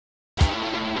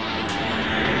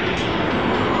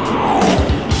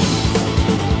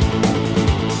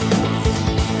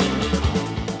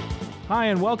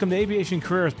and welcome to Aviation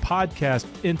Careers Podcast.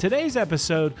 In today's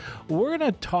episode, we're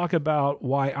going to talk about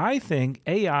why I think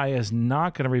AI is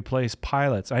not going to replace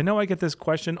pilots. I know I get this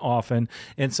question often,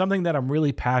 and something that I'm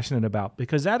really passionate about,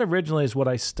 because that originally is what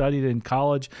I studied in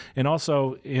college, and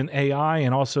also in AI,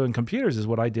 and also in computers is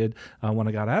what I did when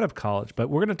I got out of college. But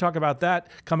we're going to talk about that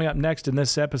coming up next in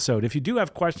this episode. If you do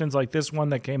have questions like this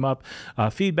one that came up,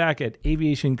 feedback at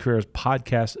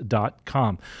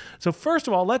aviationcareerspodcast.com. So first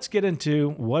of all, let's get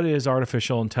into what is artificial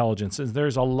intelligence.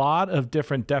 There's a lot of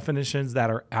different definitions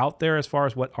that are out there as far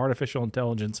as what artificial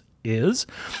intelligence is.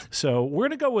 So we're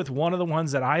going to go with one of the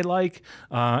ones that I like,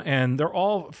 and they're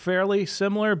all fairly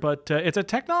similar, but it's a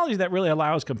technology that really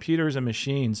allows computers and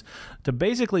machines to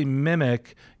basically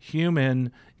mimic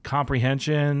human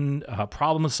comprehension,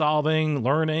 problem solving,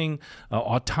 learning,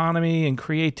 autonomy, and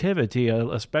creativity.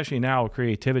 Especially now,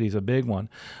 creativity is a big one.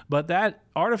 But that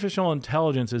artificial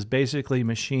intelligence is basically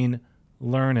machine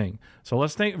learning. So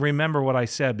let's remember what I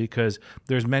said, because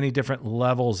there's many different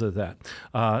levels of that.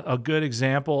 A good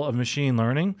example of machine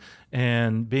learning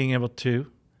and being able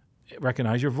to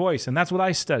recognize your voice. And that's what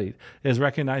I studied, is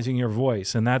recognizing your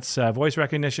voice. And that's voice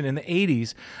recognition in the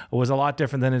 80s was a lot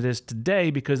different than it is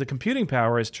today, because the computing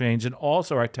power has changed, and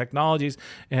also our technologies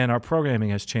and our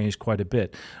programming has changed quite a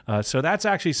bit. So that's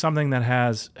actually something that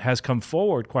has come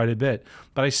forward quite a bit.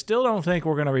 But I still don't think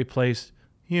we're going to replace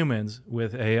humans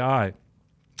with AI.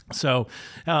 So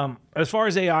as far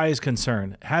as AI is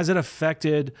concerned, has it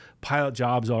affected pilot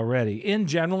jobs already? In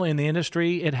general, in the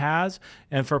industry, it has.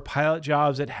 And for pilot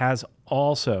jobs, it has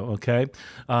also, okay?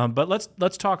 But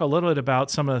let's talk a little bit about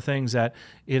some of the things that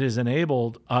it has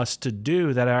enabled us to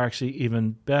do that are actually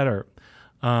even better,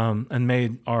 and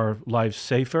made our lives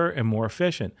safer and more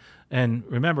efficient. And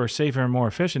remember, safer and more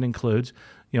efficient includes,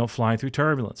 flying through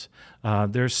turbulence.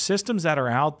 There's systems that are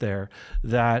out there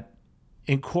that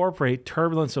incorporate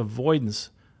turbulence avoidance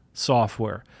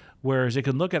software, whereas it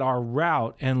can look at our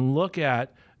route and look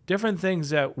at different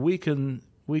things that we can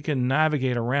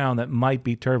navigate around that might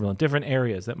be turbulent, different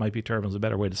areas that might be turbulent is a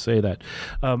better way to say that.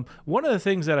 One of the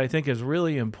things that I think is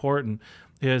really important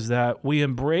is that we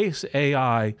embrace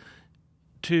AI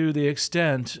to the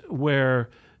extent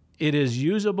where it is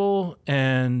usable,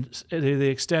 and to the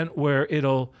extent where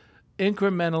it'll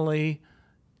incrementally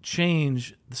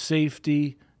change the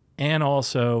safety and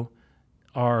also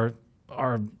our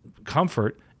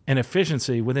comfort and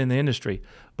efficiency within the industry.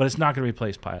 But it's not going to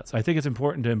replace pilots. I think it's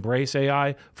important to embrace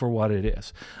AI for what it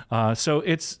is. So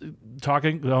it's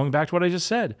going back to what I just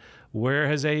said. Where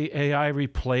has AI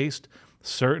replaced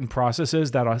certain processes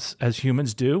that us as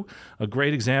humans do? A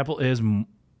great example is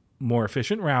more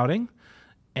efficient routing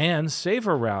and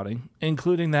safer routing,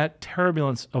 including that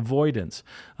turbulence avoidance.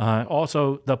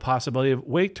 Also, the possibility of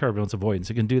wake turbulence avoidance.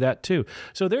 It can do that too.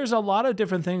 So there's a lot of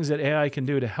different things that AI can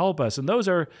do to help us, and those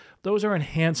are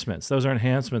enhancements. Those are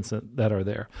enhancements that are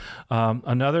there.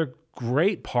 Another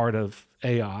great part of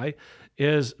AI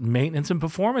is maintenance and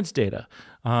performance data.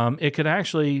 It can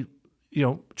actually,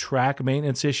 track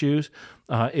maintenance issues.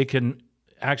 It can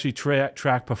actually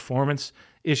track performance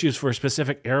issues for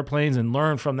specific airplanes and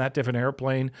learn from that different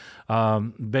airplane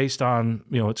based on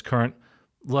its current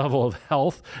level of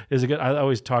health. I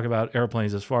always talk about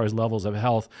airplanes as far as levels of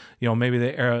health. Maybe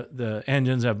the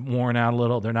engines have worn out a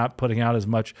little. They're not putting out as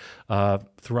much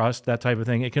thrust, that type of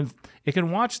thing. It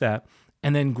can watch that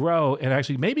and then grow and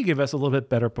actually maybe give us a little bit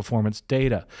better performance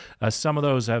data. Some of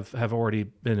those have already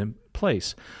been in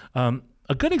place. A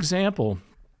good example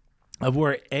of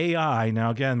where AI, now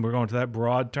again, we're going to that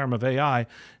broad term of AI,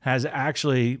 has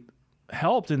actually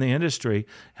helped in the industry,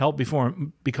 helped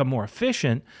become more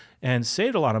efficient and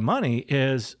saved a lot of money,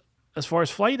 is as far as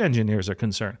flight engineers are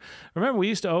concerned. Remember, we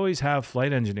used to always have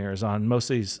flight engineers on most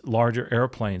of these larger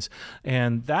airplanes,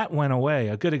 and that went away.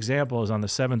 A good example is on the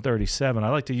 737. I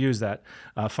like to use that.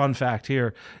 Fun fact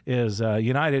here is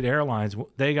United Airlines,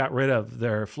 they got rid of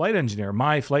their flight engineer.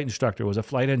 My flight instructor was a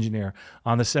flight engineer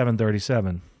on the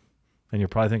 737. And you're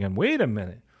probably thinking, wait a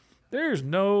minute, there's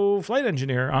no flight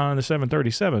engineer on the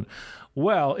 737.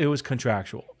 Well, it was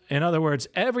contractual. In other words,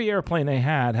 every airplane they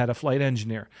had a flight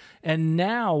engineer. And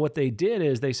now what they did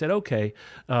is they said, okay,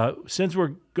 since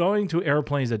we're going to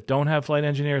airplanes that don't have flight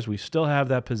engineers, we still have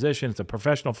that position. It's a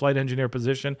professional flight engineer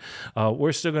position.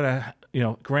 We're still going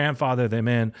to grandfather them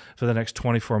in for the next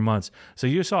 24 months. So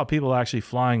you saw people actually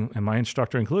flying, and my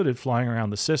instructor included, flying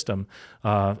around the system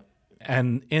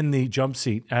and in the jump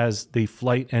seat as the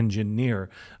flight engineer.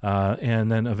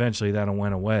 And then eventually that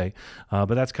went away.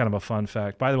 But that's kind of a fun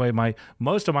fact. By the way,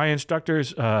 most of my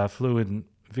instructors flew in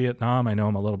Vietnam. I know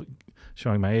them a little bit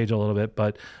showing my age a little bit.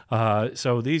 But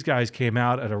so these guys came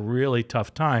out at a really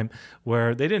tough time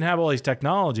where they didn't have all these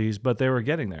technologies, but they were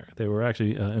getting there. They were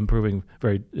actually improving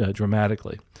very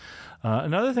dramatically.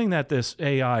 Another thing that this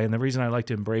AI, and the reason I like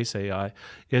to embrace AI,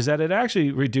 is that it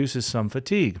actually reduces some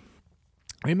fatigue.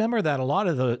 Remember that a lot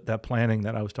of that planning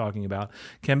that I was talking about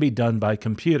can be done by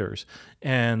computers,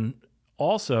 and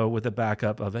also with the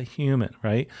backup of a human,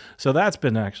 right? So that's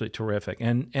been actually terrific.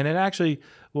 And it actually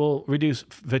will reduce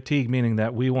fatigue, meaning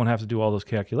that we won't have to do all those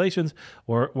calculations,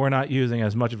 or we're not using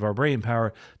as much of our brain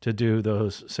power to do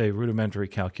those, say, rudimentary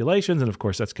calculations. And of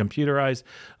course, that's computerized.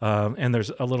 And there's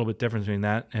a little bit difference between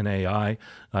that and AI.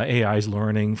 AI is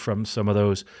learning from some of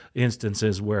those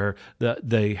instances where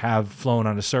they have flown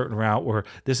on a certain route where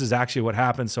this is actually what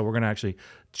happens. So we're going to actually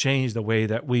change the way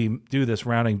that we do this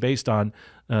routing based on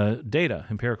data,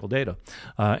 empirical data,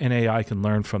 and AI can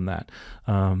learn from that.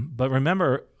 But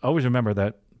always remember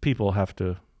that people have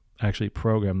to actually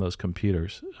program those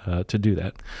computers to do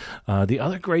that. The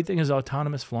other great thing is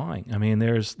autonomous flying. I mean,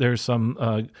 there's some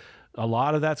a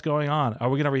lot of that's going on. Are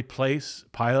we going to replace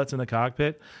pilots in the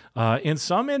cockpit? In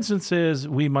some instances,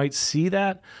 we might see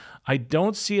that. I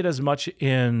don't see it as much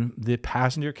in the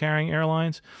passenger carrying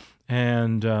airlines,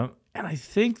 and I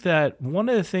think that one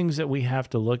of the things that we have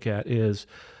to look at is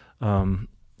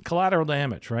collateral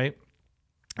damage, right?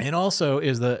 And also,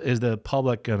 is the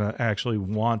public going to actually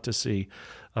want to see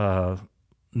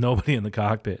nobody in the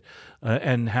cockpit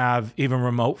and have even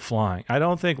remote flying? I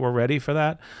don't think we're ready for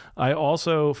that. I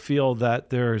also feel that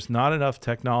there's not enough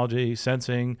technology,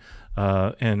 sensing,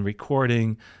 and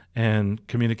recording and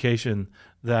communication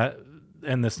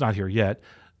and that's not here yet,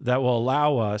 that will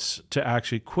allow us to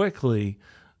actually quickly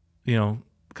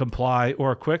comply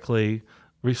or quickly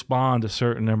respond to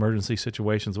certain emergency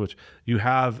situations, which you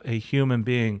have a human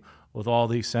being with all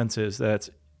these senses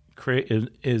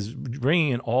is bringing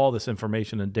in all this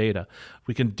information and data.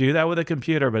 We can do that with a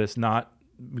computer, but it's not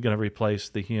going to replace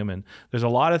the human. There's a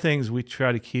lot of things we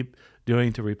try to keep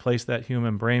doing to replace that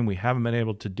human brain we haven't been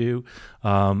able to do,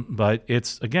 but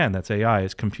that's AI,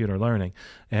 it's computer learning.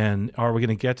 And are we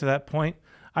going to get to that point?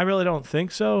 I really don't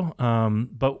think so,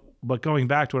 but going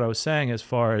back to what I was saying, as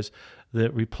far as the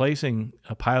replacing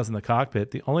pilots in the cockpit,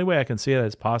 the only way I can see that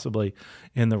is possibly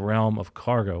in the realm of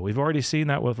cargo. We've already seen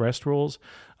that with rest rules.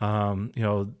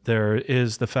 There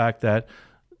is the fact that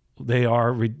the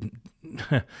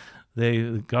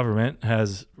government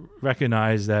has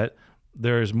recognized that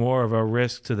there is more of a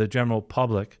risk to the general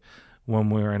public when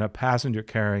we're in a passenger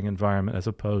carrying environment as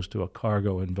opposed to a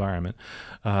cargo environment.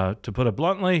 To put it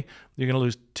bluntly, you're going to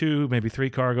lose 2, maybe 3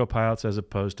 cargo pilots as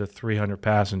opposed to 300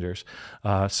 passengers.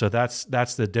 So that's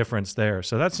the difference there.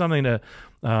 So that's something that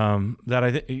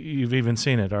I think you've even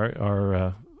seen it.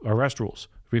 Our rest rules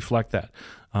reflect that.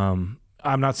 I'm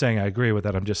not saying I agree with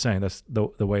that. I'm just saying that's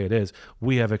the way it is.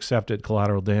 We have accepted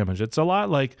collateral damage. It's a lot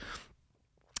like,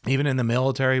 even in the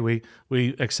military, we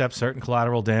accept certain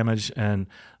collateral damage, and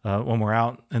when we're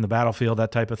out in the battlefield,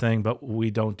 that type of thing, but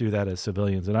we don't do that as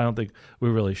civilians, and I don't think we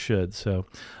really should. So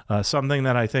something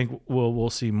that I think we'll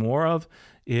see more of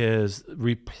is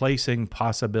replacing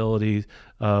possibilities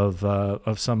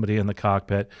of somebody in the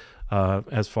cockpit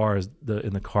as far as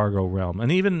in the cargo realm,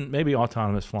 and even maybe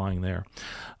autonomous flying there.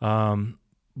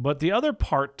 But the other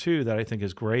part, too, that I think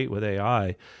is great with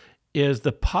AI is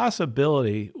the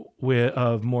possibility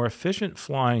of more efficient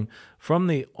flying from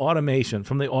the automation,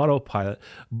 from the autopilot,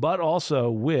 but also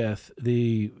with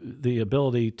the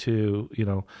ability to,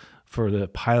 for the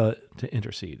pilot to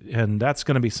intercede. And that's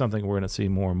going to be something we're going to see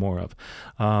more and more of.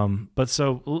 But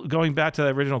so going back to the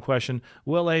original question,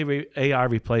 will AI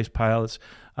replace pilots?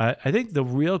 I think the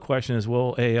real question is,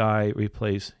 will AI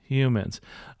replace humans?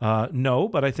 No,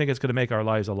 but I think it's going to make our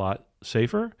lives a lot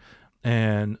safer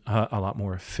and a lot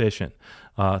more efficient,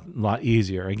 a lot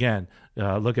easier. Again,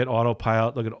 look at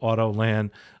autopilot, look at auto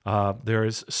land. There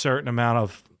is a certain amount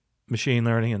of machine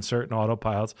learning and certain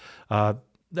autopilots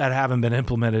that haven't been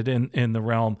implemented in the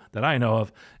realm that I know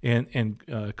of in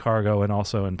cargo and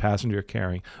also in passenger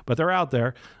carrying, but they're out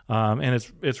there, and I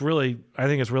think it's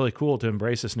really cool to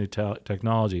embrace this new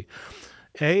technology.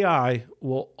 AI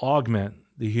will augment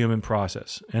the human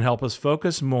process and help us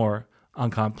focus more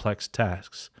on complex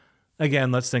tasks.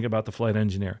 Again, let's think about the flight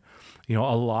engineer. A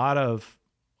lot of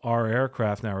our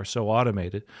aircraft now are so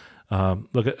automated.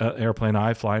 Look at airplane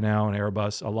I fly now and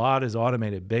Airbus. A lot is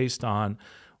automated based on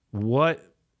what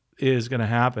is going to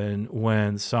happen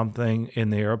when something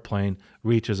in the airplane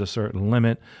reaches a certain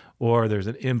limit, or there's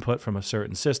an input from a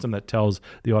certain system that tells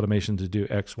the automation to do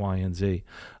X, Y, and Z.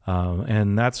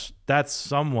 And that's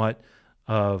somewhat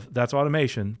that's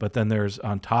automation, but then there's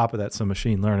on top of that some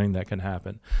machine learning that can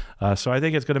happen. So I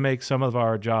think it's going to make some of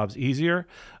our jobs easier.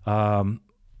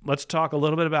 Let's talk a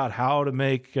little bit about how to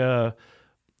make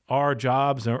our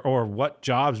jobs or what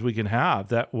jobs we can have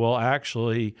that will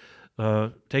actually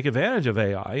take advantage of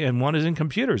AI. And one is in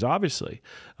computers, obviously.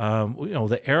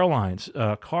 The airlines,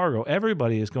 cargo,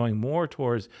 everybody is going more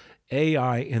towards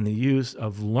AI in the use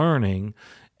of learning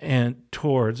and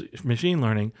towards machine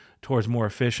learning, towards more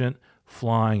efficient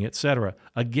flying, etc.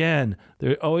 Again,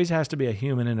 there always has to be a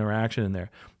human interaction in there,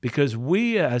 because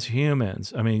we as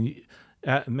humans,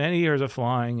 many years of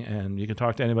flying, and you can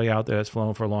talk to anybody out there that's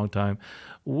flown for a long time,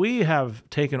 we have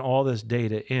taken all this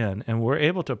data in and we're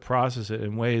able to process it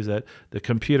in ways that the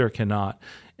computer cannot.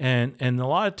 And a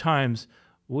lot of times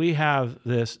we have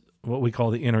this, what we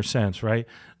call the inner sense, right?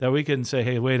 That we can say,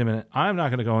 hey, wait a minute, I'm not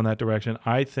going to go in that direction.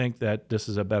 I think that this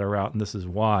is a better route and this is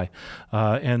why.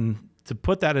 And to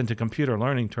put that into computer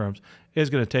learning terms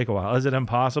is going to take a while. Is it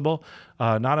impossible?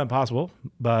 Not impossible,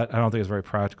 but I don't think it's very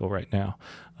practical right now.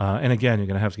 And again, you're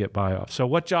going to have to get buy-off. So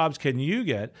what jobs can you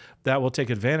get that will take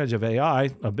advantage of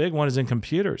AI? A big one is in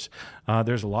computers.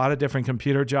 There's a lot of different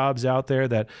computer jobs out there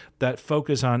that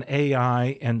focus on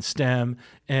AI and STEM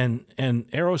and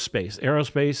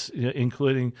aerospace,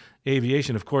 including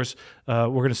aviation. Of course, we're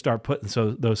going to start putting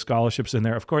those scholarships in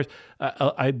there. Of course,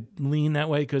 I lean that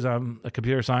way because I'm a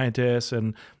computer scientist,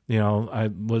 and I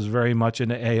was very much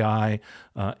into AI,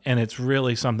 and it's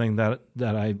really something that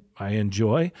I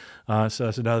enjoy. So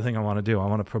that's another thing I want to do. I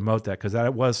want to promote that because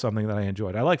that was something that I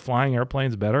enjoyed. I like flying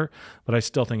airplanes better, but I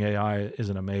still think AI is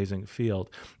an amazing field.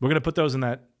 We're going to put those in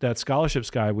that scholarships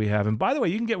guide we have. And by the way,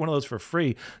 you can get one of those for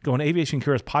free. Go on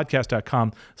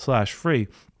aviationcareerspodcast.com/free.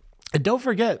 And don't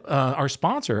forget, our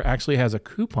sponsor actually has a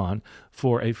coupon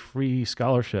for a free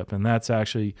scholarship, and that's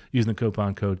actually using the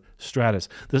coupon code Stratus.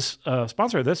 This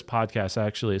sponsor of this podcast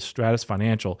actually is Stratus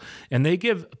Financial, and they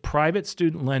give private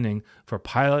student lending for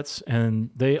pilots, and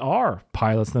they are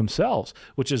pilots themselves,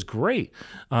 which is great.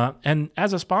 And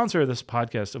as a sponsor of this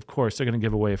podcast, of course, they're going to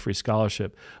give away a free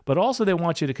scholarship, but also they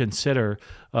want you to consider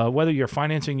whether you're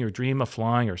financing your dream of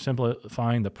flying or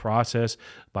simplifying the process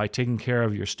by taking care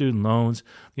of your student loans.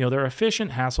 Their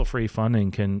efficient, hassle-free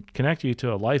funding can connect you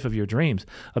to a life of your dreams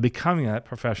of becoming that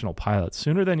professional pilot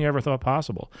sooner than you ever thought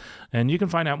possible. And you can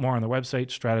find out more on the website,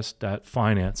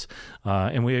 stratus.finance.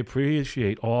 And we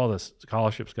appreciate all the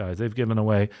scholarships guides. They've given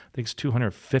away, I think it's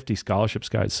 250 scholarships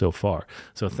guides so far.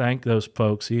 So thank those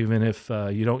folks. Even if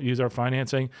you don't use our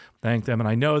financing, thank them. And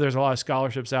I know there's a lot of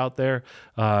scholarships out there,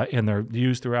 and they're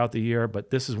used throughout the year, but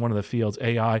this is one of the fields,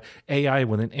 AI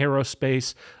within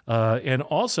aerospace, and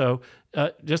also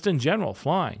just in general,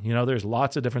 flying. There's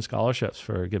lots of different scholarships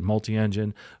for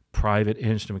multi-engine, private,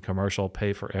 instrument, commercial,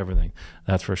 pay for everything.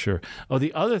 That's for sure. Oh,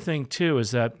 the other thing too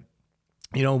is that,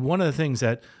 one of the things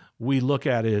that we look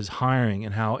at is hiring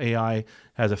and how AI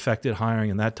has affected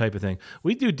hiring and that type of thing.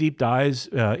 We do deep dives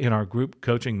in our group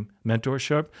coaching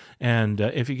mentorship, and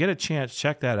if you get a chance,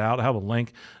 check that out. I have a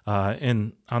link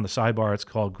on the sidebar. It's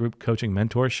called Group Coaching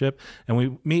Mentorship, and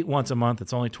we meet once a month.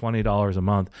 It's only $20 a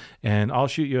month, and I'll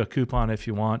shoot you a coupon if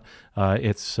you want.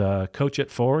 It's Coach It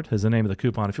Forward is the name of the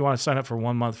coupon. If you want to sign up for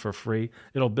 1 month for free,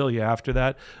 it'll bill you after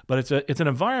that. But it's an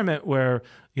environment where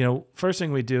first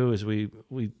thing we do is we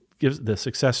give the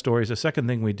success stories. The second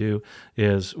thing we do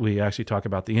is we actually talk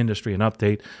about the industry and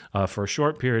update for a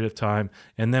short period of time,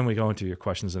 and then we go into your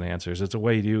questions and answers. It's a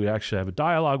way you actually have a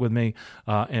dialogue with me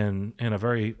in a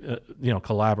very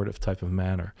collaborative type of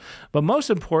manner. But most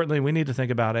importantly, we need to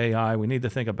think about AI. We need to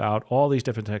think about all these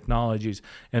different technologies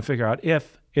and figure out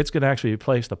if it's going to actually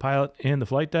replace the pilot in the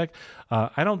flight deck.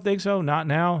 I don't think so. Not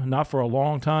now, not for a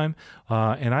long time.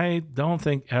 And I don't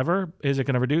think ever is it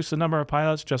going to reduce the number of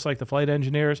pilots, just like the flight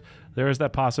engineers. There is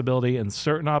that possibility in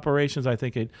certain operations. I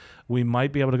think we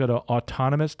might be able to go to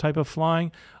autonomous type of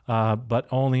flying, but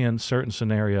only in certain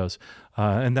scenarios.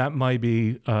 And that might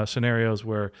be scenarios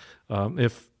where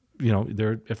if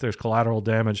there's collateral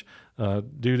damage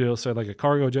due to, say, like a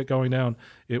cargo jet going down,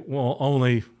 it will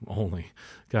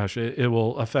it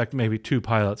will affect maybe 2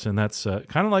 pilots, and that's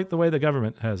kind of like the way the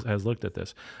government has looked at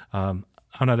this.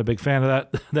 I'm not a big fan of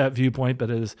that viewpoint, but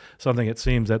it is something it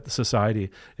seems that the society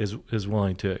is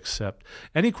willing to accept.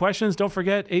 Any questions? Don't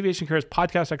forget,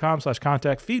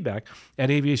 aviationcareerspodcast.com/contact, feedback at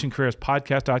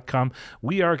aviationcareerspodcast.com.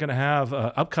 We are going to have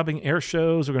upcoming air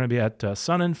shows. We're going to be at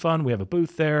Sun and Fun. We have a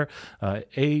booth there. I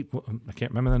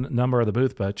can't remember the number of the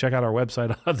booth, but check out our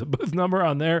website. I'll have the booth number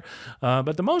on there.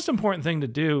 But the most important thing to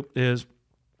do is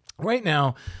right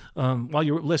now, while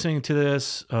you're listening to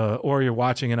this or you're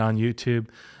watching it on YouTube,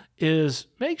 is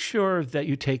make sure that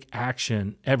you take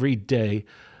action every day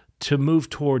to move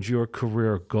towards your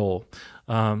career goal.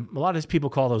 A lot of people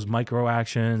call those micro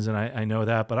actions, and I know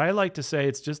that, but I like to say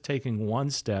it's just taking one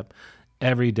step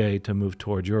every day to move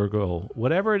towards your goal,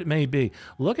 whatever it may be.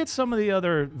 Look at some of the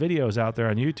other videos out there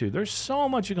on YouTube. There's so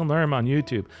much you can learn on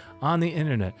YouTube, on the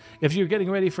internet. If you're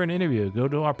getting ready for an interview, go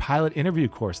to our pilot interview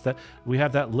course. That we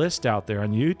have that list out there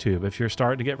on YouTube. If you're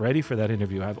starting to get ready for that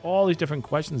interview, I have all these different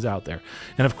questions out there.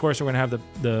 And of course, we're going to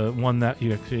have the one that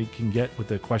you can get with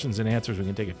the questions and answers. We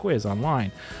can take a quiz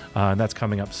online. And that's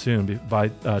coming up soon by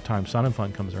time Sun and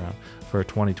Fun comes around for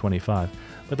 2025.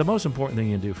 But the most important thing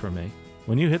you can do for me,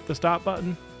 when you hit the stop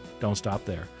button, don't stop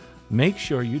there. Make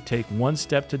sure you take one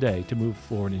step today to move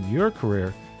forward in your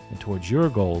career and towards your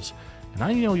goals. And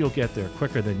I know you'll get there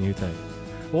quicker than you think.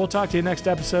 We'll talk to you next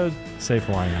episode. Safe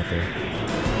flying out there.